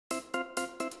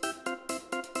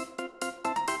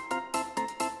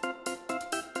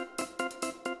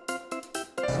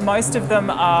Most of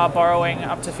them are borrowing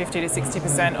up to 50 to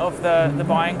 60% of the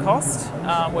buying cost.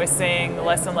 We're seeing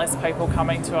less and less people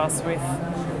coming to us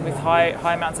with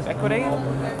high amounts of equity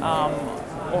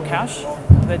or cash.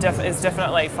 There is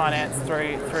definitely finance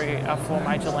through our 4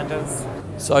 major lenders.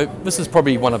 So this is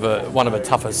probably one of the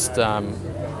toughest,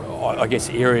 I guess,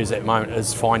 areas at the moment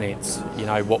is finance. You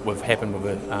know, what we've happened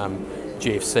with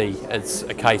GFC. It's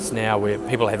a case now where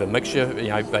people have a mixture. You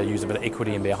know, they use a bit of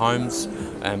equity in their homes,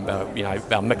 and you know,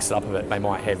 they'll mix it up a bit. They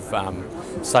might have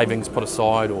savings put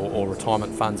aside or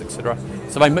retirement funds, etc.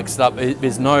 So they mix it up.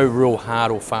 There's no real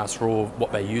hard or fast rule of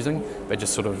what they're using. They're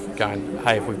just sort of going,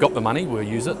 hey, if we've got the money, we'll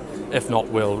use it. If not,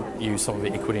 we'll use some of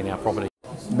the equity in our property.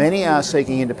 Many are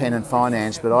seeking independent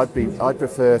finance, but I'd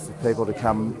prefer for people to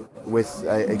come with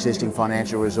existing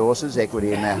financial resources,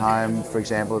 equity in their home, for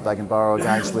example, that they can borrow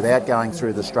against without going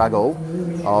through the struggle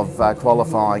of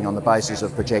qualifying on the basis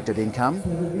of projected income,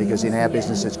 because in our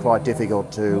business it's quite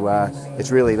difficult to,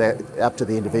 it's really up to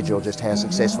the individual just how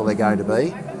successful they're going to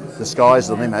be. The sky's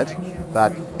the limit,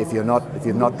 but if you've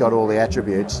not got all the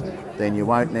attributes, then you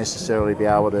won't necessarily be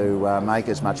able to make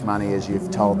as much money as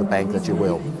you've told the bank that you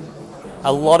will.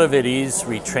 A lot of it is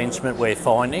retrenchment we're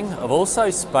finding. I've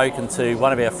also spoken to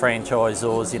one of our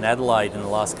franchisors in Adelaide in the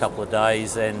last couple of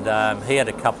days, and he had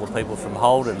a couple of people from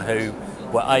Holden who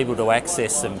were able to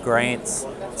access some grants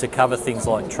to cover things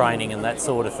like training and that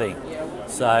sort of thing.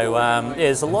 So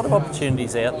there's a lot of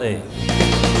opportunities out there.